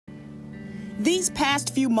These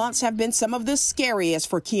past few months have been some of the scariest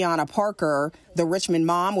for Kiana Parker. The Richmond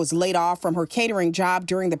mom was laid off from her catering job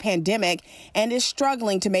during the pandemic and is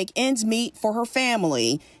struggling to make ends meet for her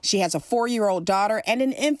family. She has a 4-year-old daughter and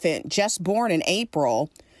an infant just born in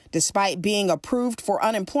April. Despite being approved for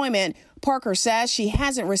unemployment, Parker says she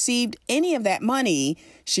hasn't received any of that money.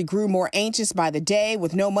 She grew more anxious by the day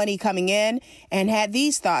with no money coming in and had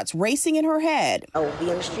these thoughts racing in her head. I would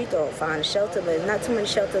be in the street or find a shelter, but there's not too many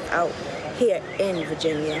shelters out here in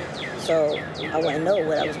Virginia, so I want to know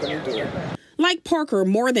what I was going to do. Like Parker,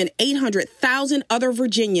 more than 800,000 other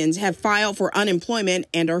Virginians have filed for unemployment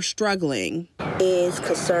and are struggling. Is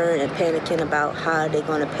concerned and panicking about how they're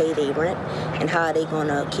going to pay their rent and how they're going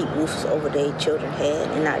to keep roofs over their children's head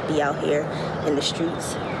and not be out here in the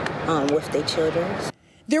streets with their children.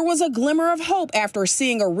 There was a glimmer of hope after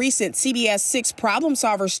seeing a recent CBS 6 Problem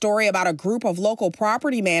Solver story about a group of local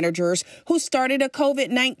property managers who started a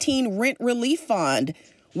COVID-19 rent relief fund.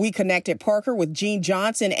 We connected Parker with Gene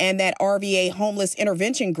Johnson and that RVA Homeless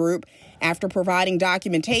Intervention Group. After providing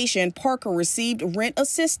documentation, Parker received rent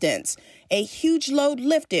assistance, a huge load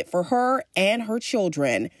lifted for her and her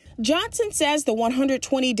children. Johnson says the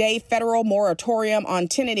 120-day federal moratorium on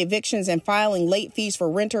tenant evictions and filing late fees for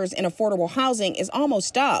renters in affordable housing is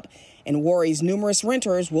almost up and worries numerous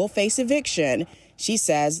renters will face eviction. She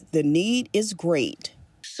says the need is great.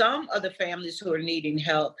 Some of the families who are needing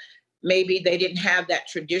help, maybe they didn't have that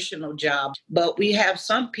traditional job, but we have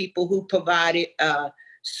some people who provided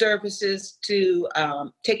services to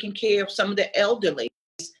taking care of some of the elderly.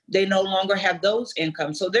 They no longer have those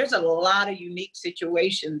incomes. So there's a lot of unique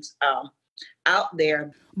situations out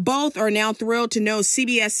there. Both are now thrilled to know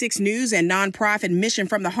CBS 6 News and nonprofit Mission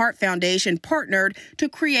from the Heart Foundation partnered to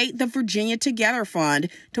create the Virginia Together Fund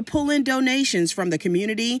to pull in donations from the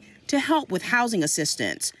community to help with housing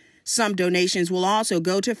assistance. Some donations will also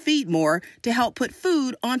go to Feed More to help put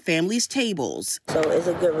food on families' tables. So it's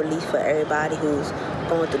a good relief for everybody who's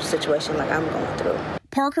going through the situation like I'm going through.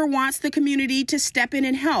 Parker wants the community to step in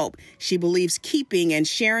and help. She believes keeping and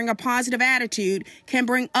sharing a positive attitude can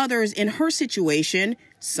bring others in her situation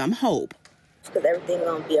some hope. Because everything's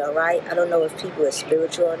going to be all right. I don't know if people are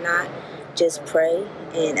spiritual or not. Just pray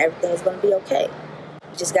and everything's going to be okay.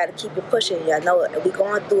 You just got to keep it pushing. I know we're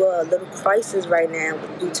going through a little crisis right now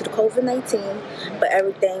due to the COVID-19, but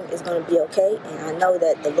everything is going to be okay. And I know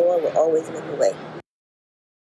that the Lord will always make a way.